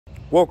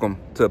Welcome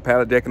to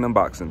Pallet Jackin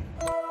Unboxing.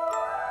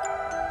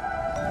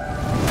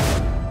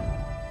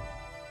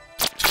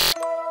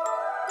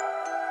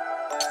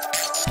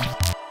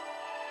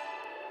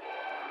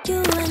 You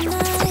and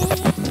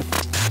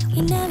I,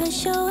 we never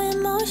show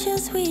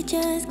emotions, we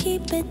just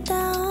keep it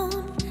down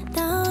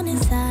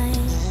inside.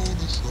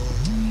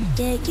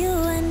 Yeah, you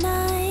and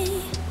I,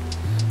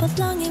 both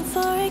longing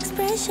for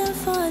expression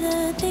for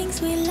the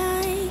things we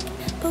like,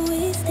 but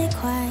we stay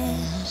quiet.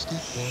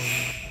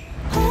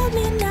 Hold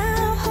me now,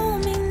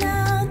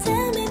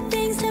 tell me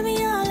things, tell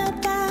me all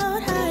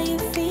about how you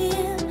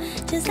feel.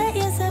 Just let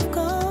yourself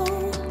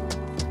go.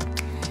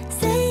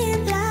 Say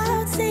it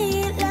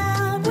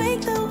loud,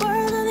 wake the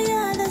world on the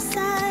other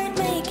side,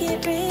 make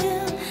it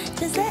real.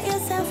 Just let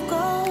yourself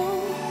go,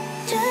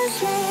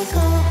 just let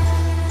go.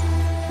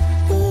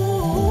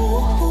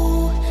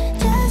 Ooh,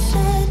 just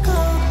let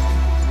go.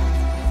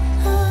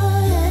 Oh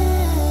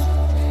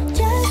yeah,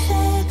 just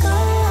let go.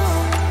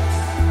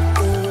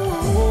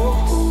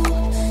 Ooh,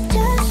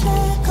 just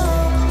let go.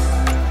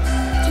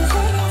 Just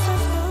let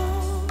yourself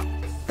go.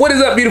 What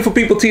is up, beautiful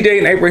people? TJ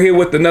and April here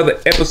with another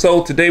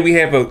episode. Today we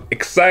have an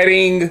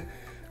exciting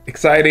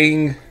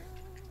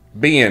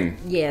bin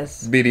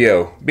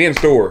video, bin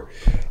store.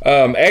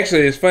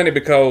 Actually, it's funny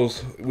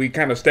because we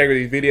kind of stagger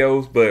these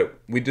videos, but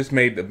we just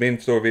made the bin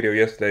store video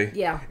yesterday.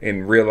 Yeah.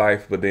 In real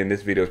life, but then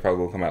this video is probably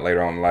gonna come out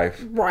later on in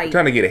life. Right. We're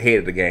trying to get ahead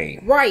of the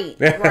game. Right.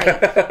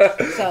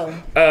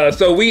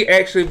 So we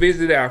actually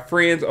visited our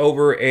friends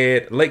over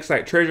at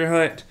Lakesite Treasure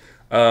Hunt.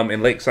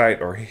 In Lakesite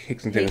or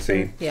Hixson,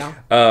 Tennessee. Yeah.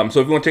 So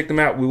if you want to check them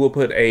out, we will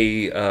put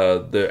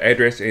the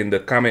address in the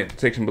comment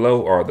section below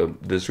or the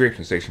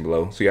description section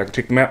below, so you have to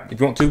check them out if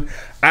you want to.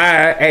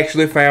 I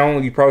actually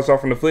found, you probably saw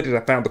from the footage, I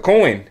found the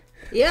coin.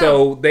 Yeah.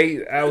 So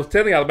I was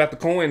telling y'all about the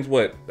coins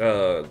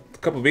a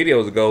couple of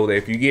videos ago, that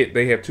if you get,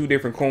 they have two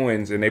different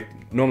coins and they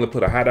normally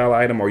put a $100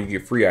 item or you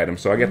get free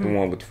items. So I got the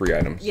one with the free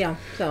items. Yeah.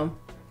 So.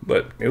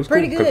 But it was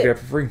pretty cool good. because we got it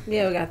for free.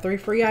 Yeah, we got 3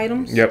 free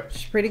items. Yep.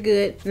 It's pretty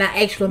good. And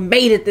I actually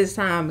made it this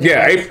time.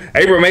 Yeah,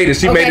 April made it.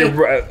 She made it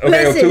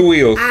on 2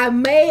 wheels. I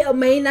may or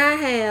may not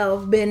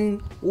have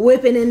been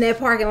whipping in that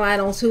parking lot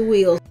on 2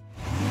 wheels.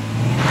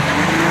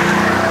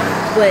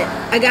 But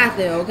I got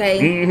there,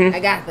 okay? I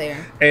got there.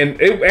 And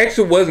it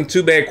actually wasn't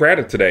too bad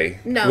crowded today.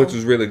 No. Which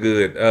was really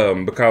good,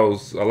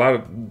 because a lot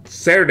of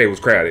Saturday was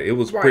crowded. It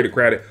was pretty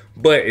crowded,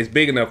 but it's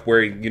big enough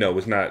where, you know,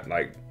 it's not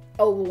like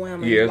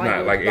overwhelming. Yeah, it's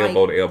not like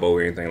elbow to elbow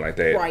or anything like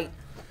that. Right.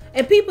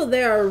 And people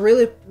there are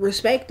really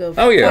respectful.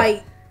 Oh yeah.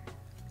 Like,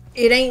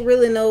 it ain't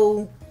really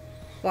no,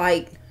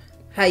 like,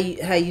 how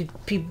you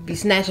people be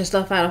snatching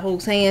stuff out of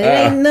folks' hands. It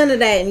ain't none of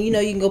that. And you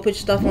know, you can go put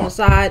your stuff on the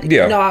side.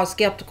 Yeah. You know, I was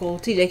skeptical.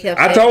 TJ kept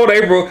saying, I told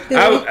April,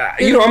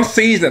 you know, I'm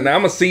seasoned.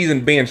 I'm a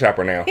seasoned bin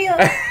shopper now. He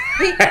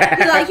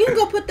like, you can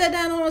go put that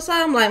down on the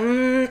side. I'm like,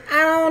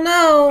 I don't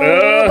know.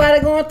 Nobody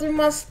going through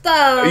my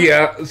stuff.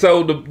 Yeah.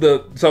 So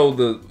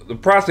the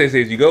process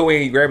is, you go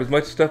in, you grab as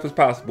much stuff as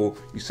possible,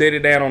 you set it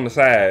down on the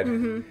side,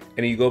 and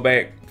then you go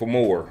back for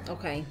more.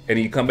 Okay. And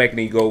then you come back and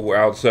then you go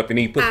where all the stuff, and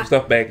then you put some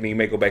stuff back, and then you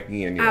may go back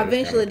again. You know, I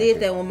eventually did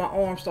that when my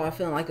arm started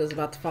feeling like it was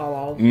about to fall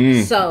off.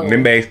 So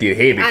them bags get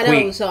heavy quick.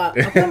 I know. So I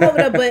come over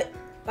there, but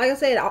like I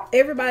said,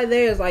 everybody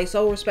there is like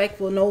so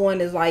respectful. No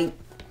one is like.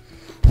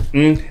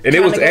 And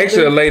it was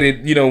actually a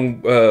lady, you know,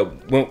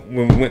 when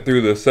we went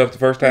through the stuff the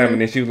first time, and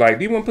then she was like,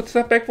 "Do you want to put the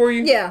stuff back for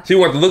you?" Yeah. She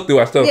wanted to look through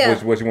our stuff, which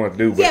is what she wanted to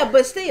do. But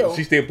but still,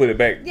 she still put it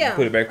back. Yeah.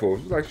 Put it back for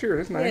us. She was like, "Sure,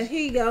 that's nice." Yeah,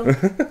 here you go.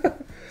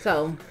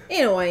 So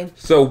anyway.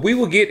 So we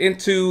will get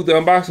into the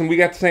unboxing. We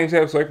got the same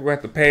setup, so April will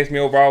have to pass me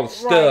over all the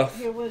stuff.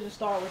 Here, we'll just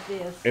start with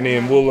this. And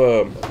then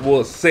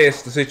we'll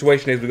assess the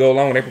situation as we go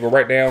along. And April will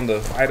write down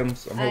the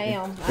items. I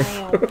am.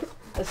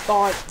 Let's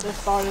start it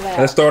out.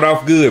 Let's start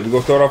off good. We're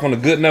gonna start off on a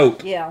good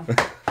note. Yeah.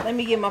 Let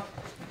me get my.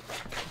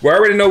 We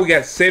already know we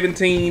got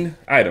 17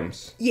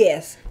 items.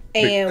 Yes.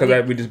 And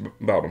because we just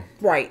bought them.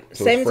 Right.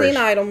 So 17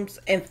 items,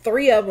 and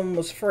 3 of them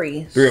was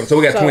free. 3 of them. So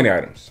we got 20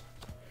 items.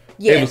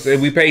 Yes.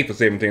 We paid for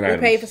 17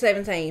 items. We paid for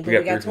 17, but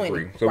we got 20.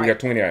 Free. So we got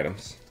 20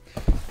 items.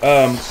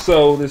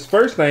 So this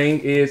first thing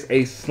is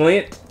a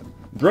Slint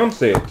drum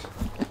set.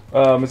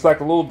 It's like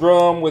a little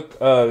drum with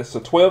it's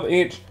a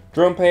 12-inch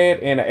drum pad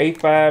and an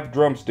A5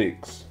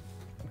 drumsticks.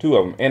 2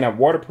 of them. And a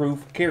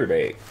waterproof carry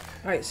bag.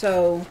 Alright,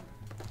 so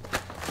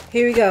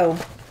here we go.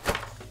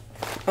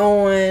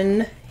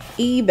 On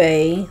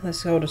eBay,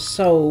 let's go to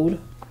sold.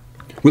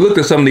 We looked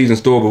at some of these in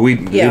store, but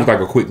it was like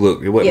a quick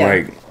look. It wasn't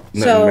like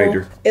nothing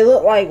major. It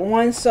looked like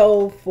one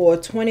sold for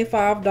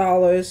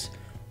 $25,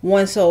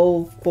 one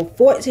sold for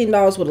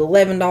 $14 with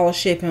 $11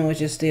 shipping,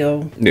 which is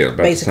still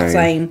basically the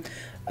same.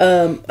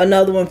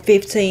 Another one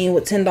 $15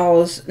 with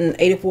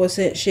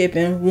 $10.84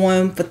 shipping,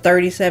 one for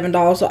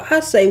 $37. So I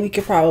say we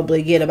could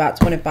probably get about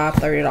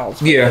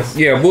 $25–$30.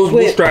 Yeah.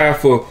 We'll strive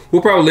for.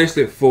 We'll probably list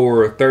it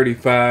for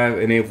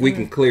 $35, and if we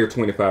can clear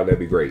 $25, that'd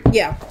be great.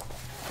 Yeah.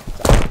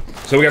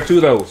 So we got 2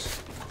 of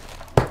those.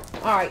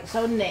 All right.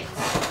 So next,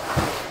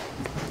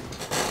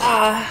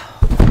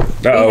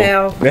 we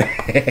have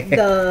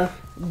the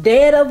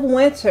Dead of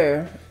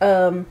Winter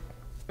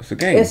It's a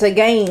game. It's a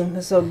game.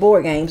 It's a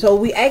board game. So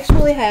we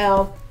actually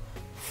have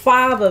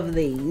 5 of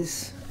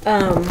these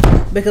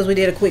because we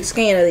did a quick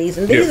scan of these,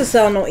 and these are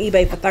selling on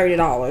eBay for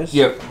 $30.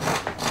 Yep.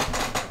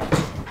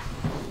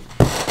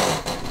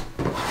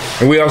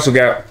 And we also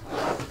got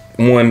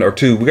 1 or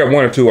 2. We got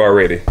 1 or 2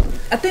 already.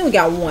 I think we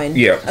got 1.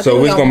 Yeah.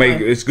 So it's gonna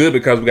make it's good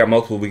because we got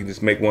multiple. We can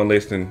just make one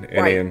listing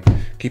and then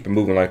keep it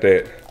moving like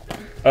that.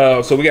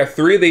 So we got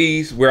 3 of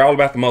these. We're all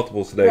about the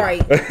multiples today.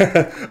 Right.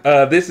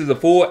 This is a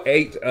full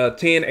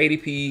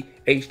 1080p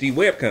HD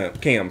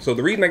webcam. So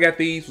the reason I got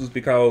these was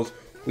because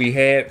we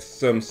had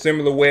some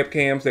similar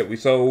webcams that we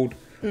sold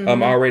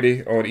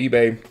already on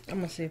eBay.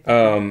 I'm gonna see.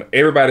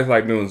 Everybody's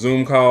like doing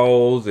Zoom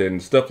calls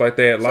and stuff like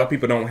that. A lot of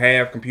people don't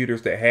have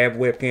computers that have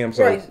webcams.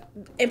 So. Right.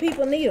 And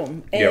people need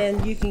them,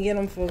 and you can get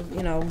them for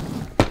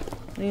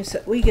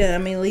we can. I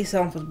mean, at least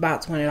sell them for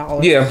about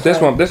 $20. Yeah,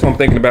 that's what I'm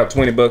thinking about.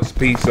 $20 a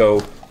piece.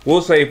 So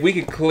we'll say if we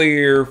could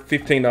clear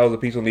 $15 a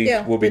piece on these,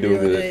 we'll be doing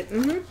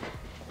good.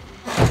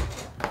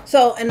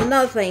 So, and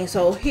another thing.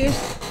 So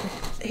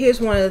here's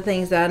one of the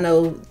things that I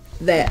know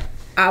that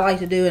I like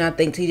to do, and I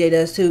think TJ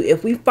does too.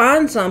 If we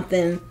find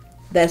something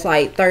that's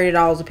like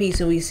 $30 a piece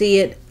and we see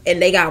it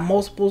and they got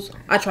multiples,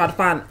 I try to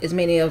find as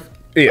many of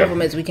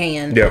them as we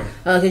can. Yeah.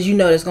 Because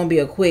there's gonna be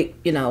a quick,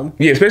 Yeah,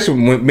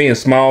 especially when being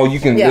small, you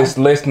can it's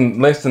less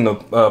than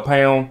a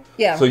pound.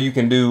 Yeah. So you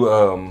can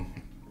do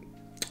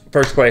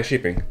first class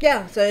shipping.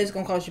 Yeah. So it's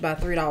gonna cost you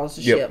about $3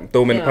 to ship.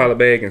 Throw them in the pallet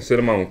bag and set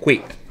them on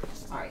quick.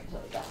 All right. So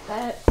we got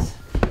that.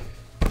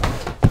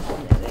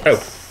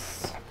 Oh,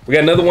 we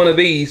got another one of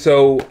these.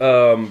 So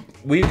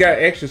we've got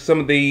extra some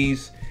of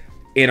these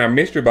in our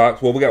mystery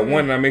box. Well, we got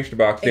 1 in our mystery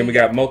box. Then we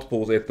got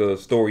multiples at the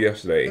store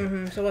yesterday.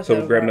 So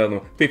we'll grab another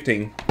one.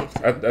 15.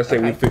 I say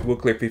we'll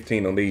clear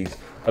 15 on these.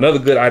 Another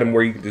good item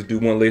where you can just do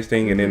one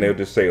listing and then they'll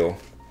just sell.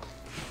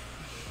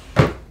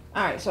 All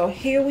right. So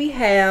here we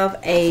have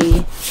a.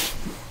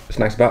 It's a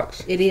nice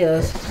box. It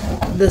is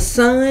the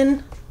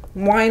Sun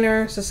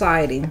Winer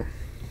Society.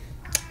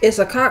 It's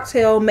a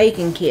cocktail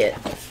making kit.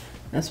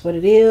 That's what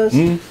it is.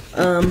 And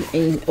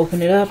you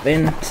open it up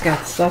and it's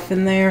got stuff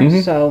in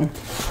there. So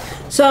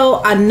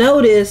I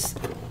noticed,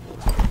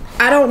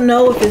 I don't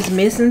know if it's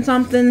missing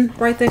something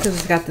right there because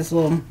it's got this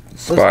little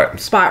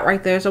spot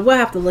right there. So we'll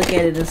have to look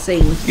at it and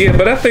see. Yeah,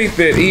 but I think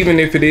that even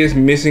if it is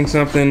missing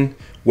something,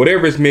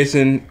 whatever is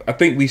missing, I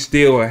think we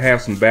still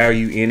have some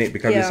value in it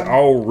because it's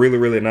all really,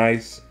 really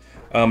nice.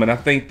 And I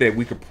think that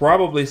we could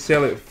probably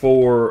sell it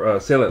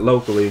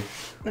locally,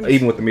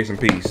 even with the missing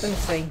piece. Let me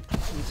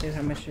see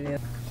how much it is.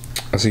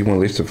 I see one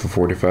listed for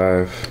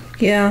 45.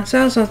 Yeah,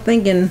 so I was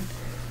thinking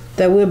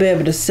that we'll be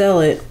able to sell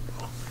it.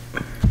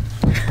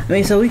 I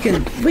mean, so I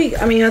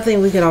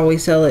think we could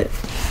always sell it.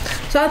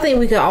 So I think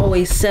we could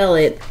always sell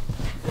it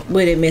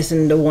with it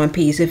missing the one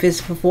piece. If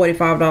it's for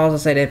 $45, I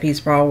say that piece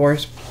probably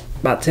worth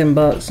about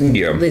 $10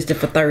 and listed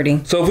for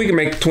 $30. So if we can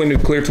make clear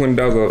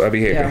 $20, I'd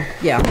be happy.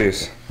 Yeah. With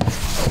this.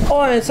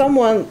 Or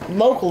someone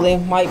locally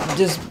might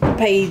just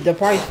pay the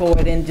price for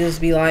it and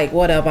just be like,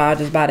 whatever, I'll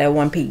just buy that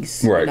one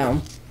piece. Right.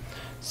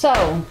 So,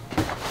 here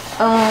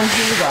we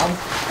go.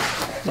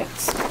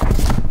 Next.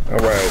 All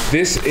right.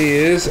 This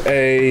is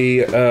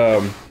a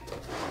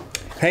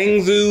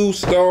Hangzhou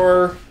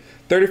Star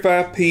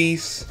 35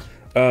 piece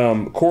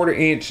 1/4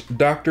 inch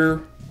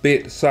Dr.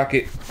 Bit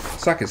socket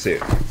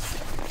set.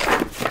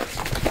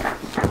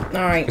 All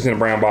right. It's in a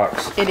brown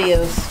box. It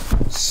is.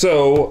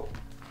 So.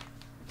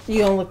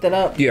 You gonna look that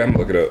up? Yeah, I'm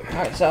gonna look it up. All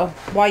right. So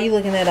while you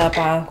looking that up,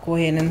 I'll go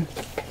ahead and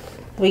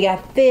we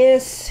got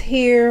this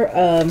here.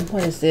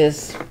 What is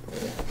this?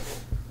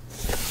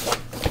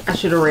 I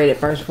should have read it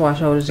first before I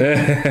showed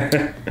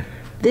it.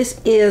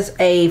 This is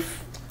a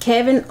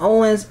Kevin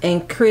Owens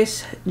and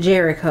Chris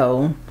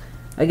Jericho.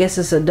 I guess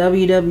it's a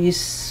WW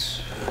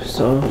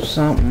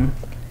something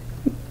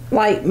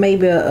like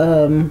maybe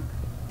a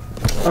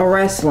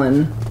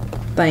wrestling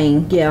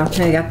thing. Yeah,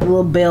 they got the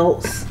little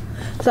belts.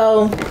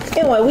 So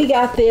anyway, we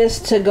got this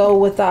to go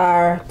with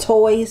our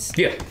toys.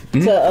 Yeah.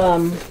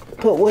 To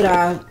put with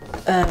our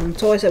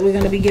toys that we're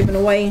going to be giving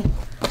away.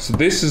 So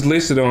this is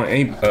listed on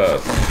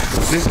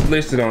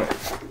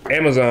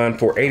Amazon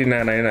for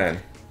 $89.99.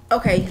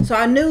 Okay, so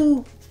I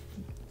knew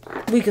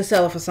we could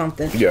sell it for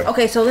something. Yeah.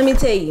 Okay, so let me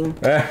tell you.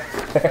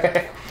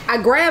 I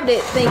grabbed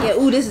it thinking,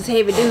 ooh, this is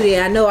heavy duty.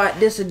 I know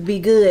this would be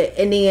good.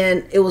 And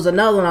then it was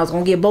another one. I was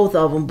going to get both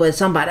of them, but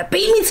somebody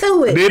beat me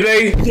to it. Did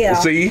they? Yeah.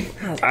 See,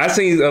 I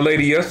seen a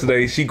lady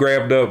yesterday. She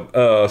grabbed up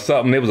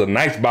something. It was a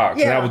nice box.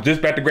 Yeah. And I was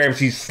just about to grab it.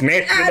 She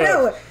snatched it up. I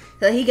know it.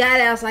 So he got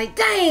it. I was like,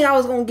 dang, I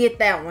was going to get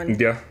that one.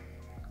 Yeah.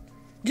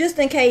 Just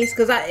in case,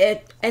 because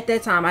at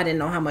that time, I didn't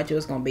know how much it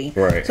was going to be.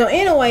 Right. So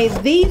anyway,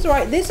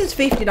 this is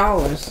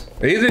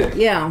 $50. Is it?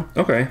 Yeah.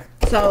 Okay.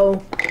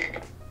 So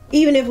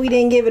even if we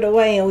didn't give it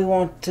away and we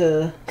want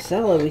to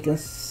sell it, we can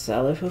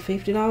sell it for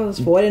 $50,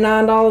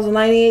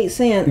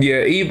 $49.98.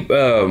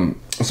 Yeah.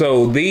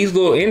 So these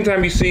little,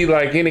 anytime you see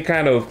like any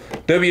kind of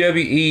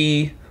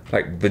WWE,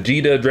 like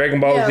Vegeta,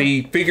 Dragon Ball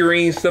Z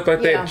figurines, stuff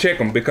like that, check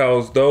them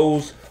because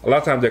those a lot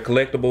of times they're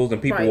collectibles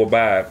and people will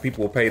buy.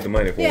 People will pay the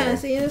money for them. Yeah.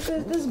 See,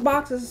 this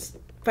box is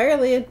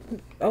fairly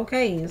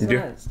okay.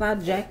 It's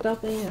not jacked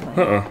up or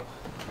anything.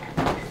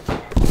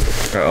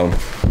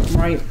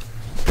 Right.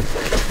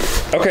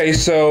 Okay,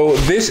 so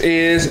this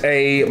is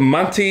a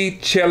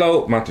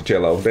Monticello.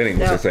 That ain't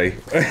what to say.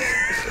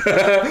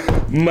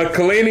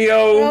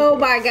 Macalenio. Oh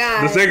my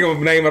God. The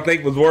second name I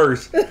think was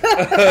worse.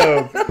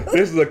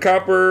 This is a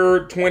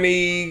copper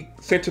 20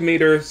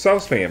 centimeter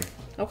saucepan.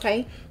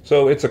 Okay.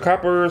 So it's a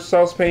copper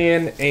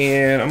saucepan,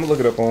 and I'm gonna look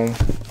it up on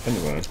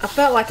Amazon. I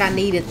felt like I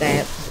needed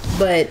that,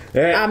 but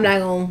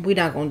we're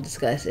not gonna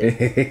discuss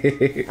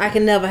it. I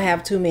can never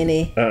have too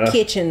many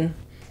kitchen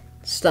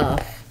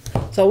stuff.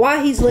 So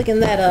while he's looking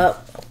that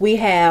up, we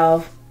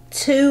have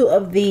 2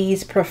 of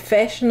these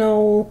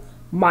professional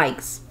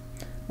mics,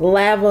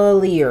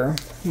 lavalier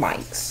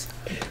mics.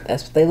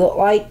 That's what they look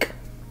like.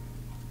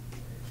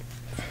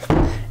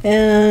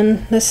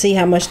 And let's see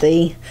how much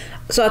they.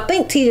 So I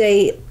think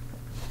TJ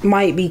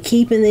might be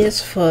keeping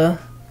this for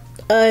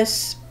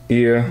us.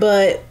 Yeah.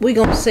 But we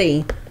gonna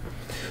see.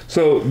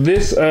 So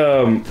this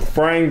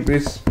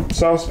this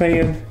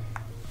saucepan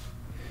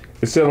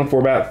is selling for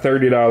about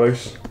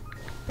 $30.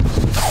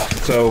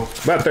 So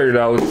about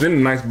 $30. It's in a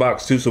nice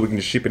box too, so we can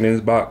just ship it in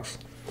this box.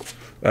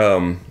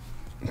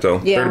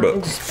 So yeah,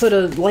 $30. Just put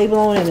a label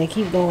on it and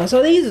keep going.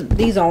 So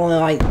these are only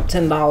like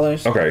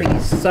 $10. Okay.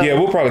 Piece, so. Yeah,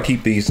 we'll probably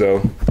keep these.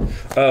 So,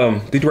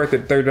 did you write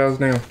that $30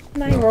 down?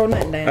 No, I ain't wrote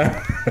nothing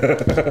down.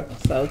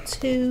 So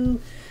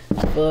 2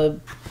 for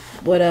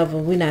whatever.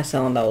 We're not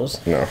selling those.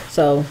 No.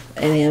 So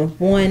and then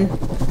 1.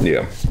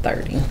 Yeah.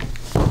 30.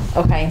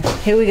 Okay,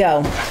 here we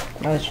go.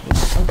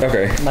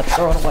 Okay. I'm about to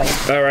throw it away.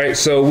 All right,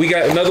 so we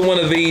got another one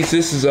of these.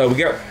 This is we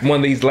got one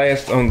of these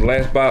on the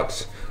last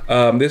box.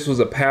 This was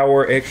a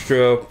Power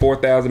Extra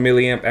 4,000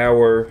 milliamp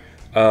hour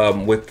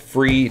with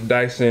free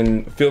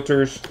Dyson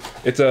filters.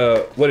 It's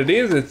what it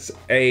is. It's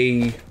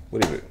a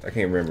what is it? I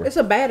can't remember. It's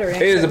a battery.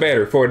 It is a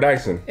battery for a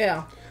Dyson.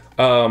 Yeah.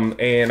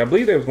 And I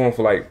believe they was going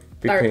for like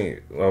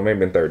 15, well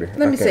maybe 30.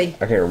 Let me see.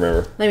 I can't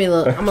remember. Let me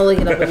look. I'm gonna look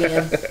it up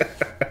again.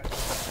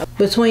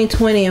 Between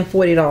 $20 and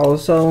 $40.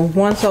 So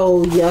one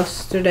sold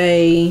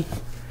yesterday.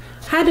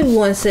 How did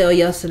one sell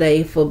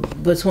yesterday for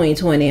between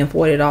 $20 and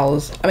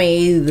 $40? I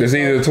mean, it's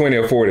either 20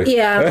 or 40.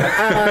 Yeah,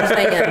 I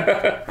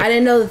understand. I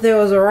didn't know that there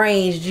was a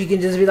range. You can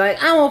just be like,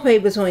 I'm gonna pay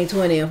between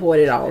 $20 and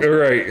 $40.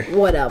 Right.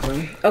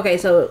 Whatever. Okay,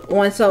 so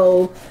one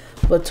sold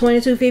for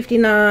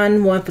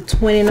 $22.59, one for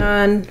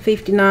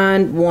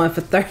 $29.59, one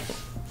for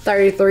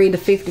 $33 to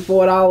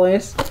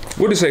 $54.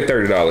 We'll just say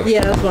 $30.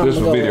 Yeah, that's what just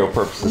I'm for video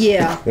purposes.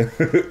 Yeah.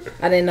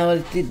 I didn't know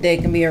that there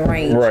can be a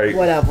range. Right.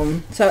 Whatever.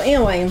 So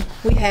anyway,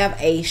 we have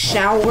a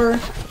shower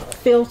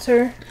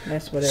filter.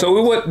 That's what it is. So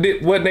we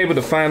wasn't able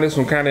to find this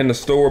one kind of in the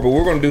store, but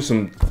we're going to do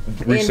some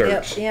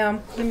research. Yeah.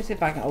 Let me see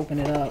if I can open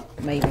it up,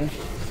 maybe.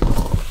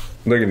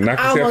 Look at knock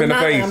yourself in the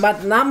face. I'm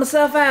about to knock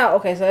myself out.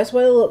 Okay, so that's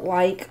what it looked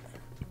like.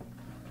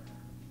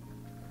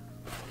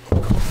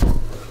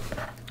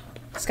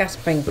 It's got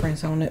some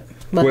fingerprints on it.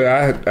 But, well,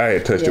 I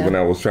had touched it when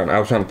I was trying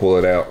to pull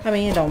it out. I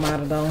mean, it don't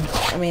matter though.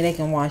 I mean, they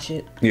can wash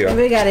it. Yeah.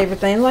 It got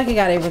everything. Like it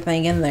got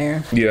everything in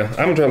there. Yeah, I'm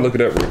gonna try to look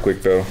it up real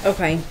quick though.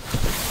 Okay.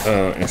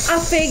 And I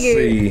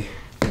figured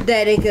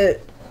that it could.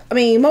 I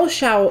mean,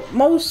 most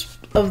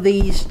of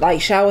these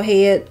like shower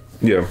head.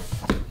 Yeah.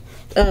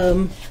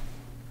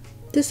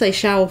 This say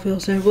shower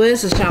filter. Well,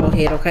 it's a shower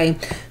head. Okay.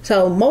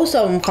 So most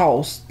of them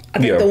cost. I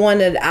think the one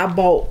that I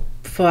bought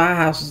for our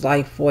house was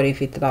like $40,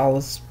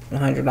 $50.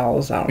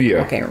 $100.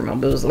 I can't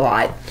remember. It was a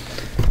lot.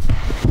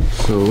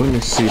 So let me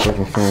see if I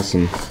can find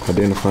some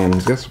identifying.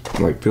 It's got some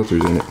like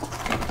filters in it.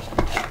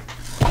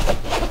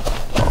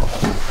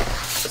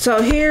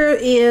 So here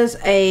is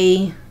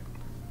a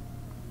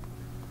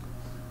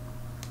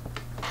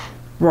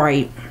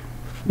What?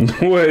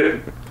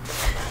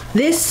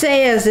 This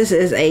says this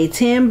is a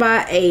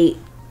 10x8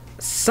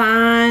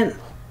 signed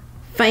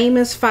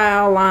famous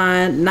foul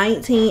line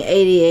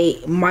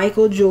 1988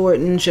 Michael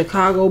Jordan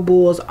Chicago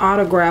Bulls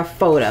autograph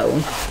photo.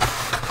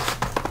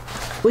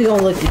 We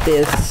gonna look at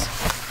this.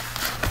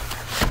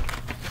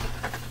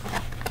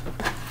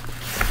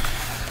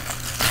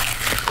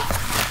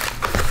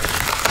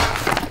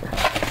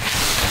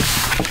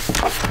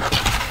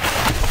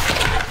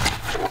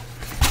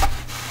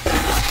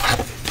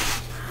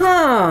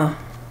 Huh.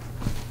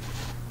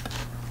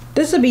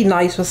 This would be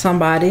nice for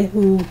somebody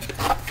who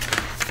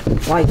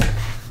like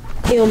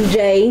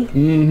MJ.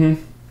 Mm-hmm.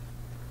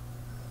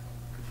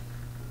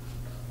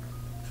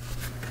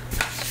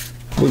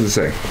 What does it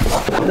say?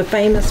 The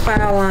famous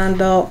foul line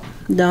dunk.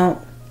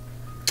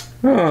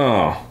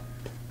 Oh.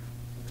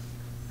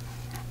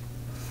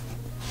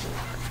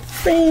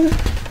 Man,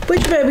 but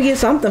you better get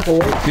something for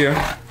it.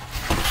 Yeah.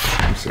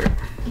 Let's see.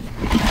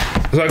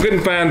 So I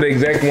couldn't find the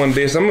exact one of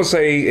this. I'm gonna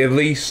say at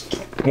least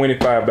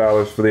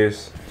 $25 for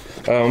this.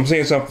 I'm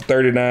seeing something for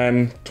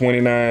 $39,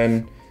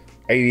 $29,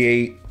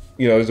 $88.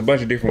 You know, there's a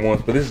bunch of different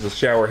ones, but this is a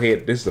shower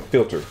head. This is a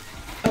filter.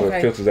 So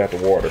it filters out the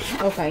water.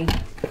 Okay.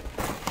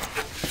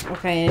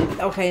 Okay,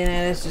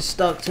 now it's just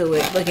stuck to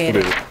it. Look at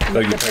it.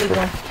 Look at the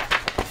paper.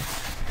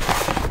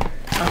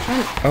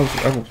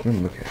 Let me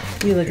look at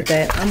it. You look at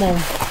that. I'm on.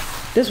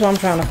 This is what I'm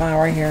trying to find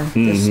right here.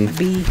 This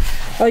bee.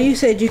 Oh, you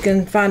said you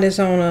can find this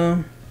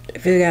on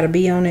if it got a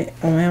bee on it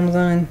on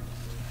Amazon.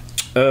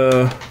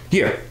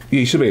 Yeah,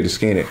 you should be able to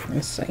scan it.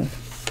 Let's see.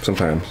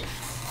 Sometimes.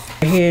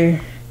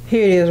 Here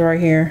it is right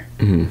here.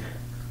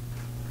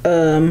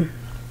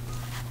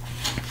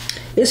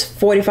 It's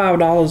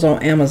 $45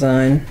 on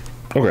Amazon.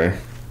 Okay.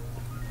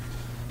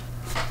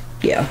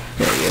 Yeah,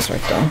 there it is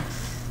right there.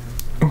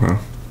 Okay.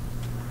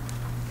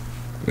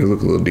 It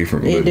look a little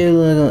different. It do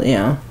look,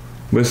 yeah.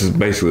 This is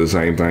basically the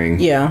same thing.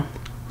 Yeah.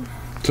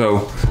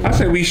 So I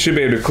say we should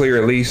be able to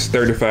clear at least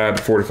 $35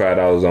 to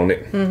 $45 on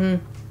it.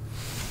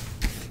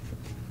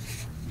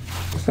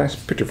 It's a nice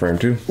picture frame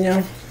too.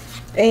 Yeah.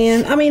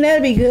 And I mean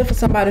that'd be good for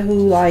somebody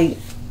who like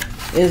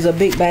is a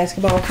big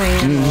basketball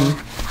fan or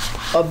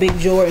a big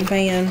Jordan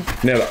fan.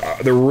 Now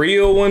the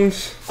real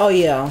ones. Oh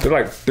yeah. They're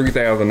like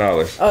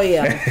 $3,000. Oh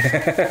yeah.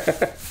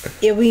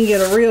 If we can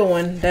get a real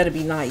one, that'd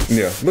be nice.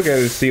 Yeah. Look at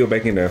it sealed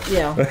back in there.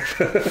 Yeah.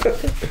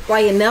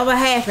 Like it never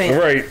happened.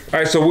 Right. All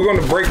right. So we're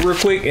gonna break real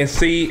quick and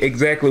see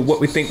exactly what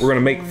we think we're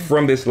gonna make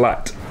from this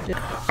lot.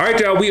 All right,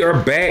 y'all. We are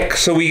back.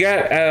 So we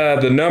got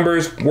the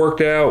numbers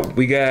worked out.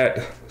 We got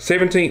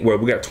 17. Well,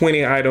 we got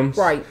 20 items.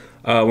 Right.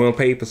 We only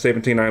paid for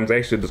 17 items.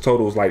 Actually, the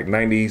total was like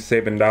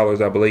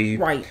 $97, I believe.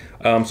 Right.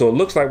 So it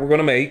looks like we're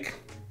gonna make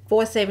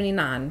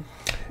 $479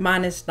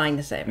 minus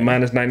 97.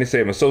 Minus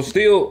 97. So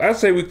still, I'd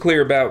say we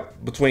clear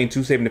about between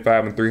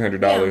 $275 and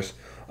 $300.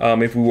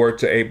 If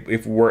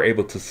we were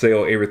able to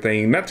sell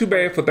everything. Not too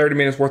bad for 30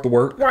 minutes worth of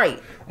work.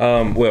 Right.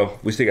 Well,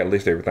 we still got to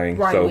list everything.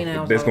 Right. So We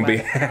know that's gonna be.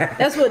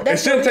 that's what. It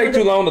shouldn't take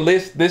too long to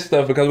list this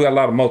stuff because we got a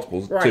lot of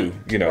multiples too.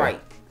 You know. Right.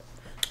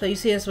 So you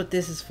see, that's what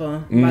this is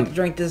for. I'm about to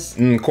drink this.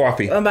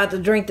 Coffee. I'm about to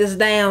drink this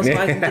down so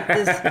I can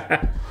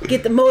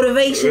get the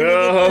motivation to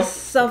get this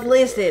stuff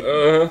listed.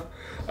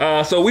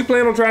 So we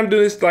plan on trying to do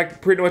this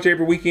like pretty much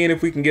every weekend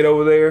if we can get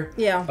over there.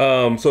 Yeah.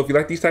 So if you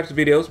like these types of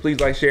videos,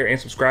 please like, share, and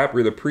subscribe.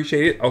 Really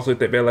appreciate it. Also hit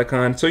that bell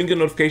icon so you can get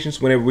notifications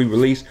whenever we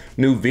release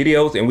new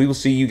videos. And we will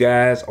see you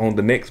guys on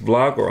the next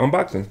vlog or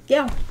unboxing.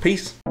 Yeah.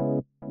 Peace.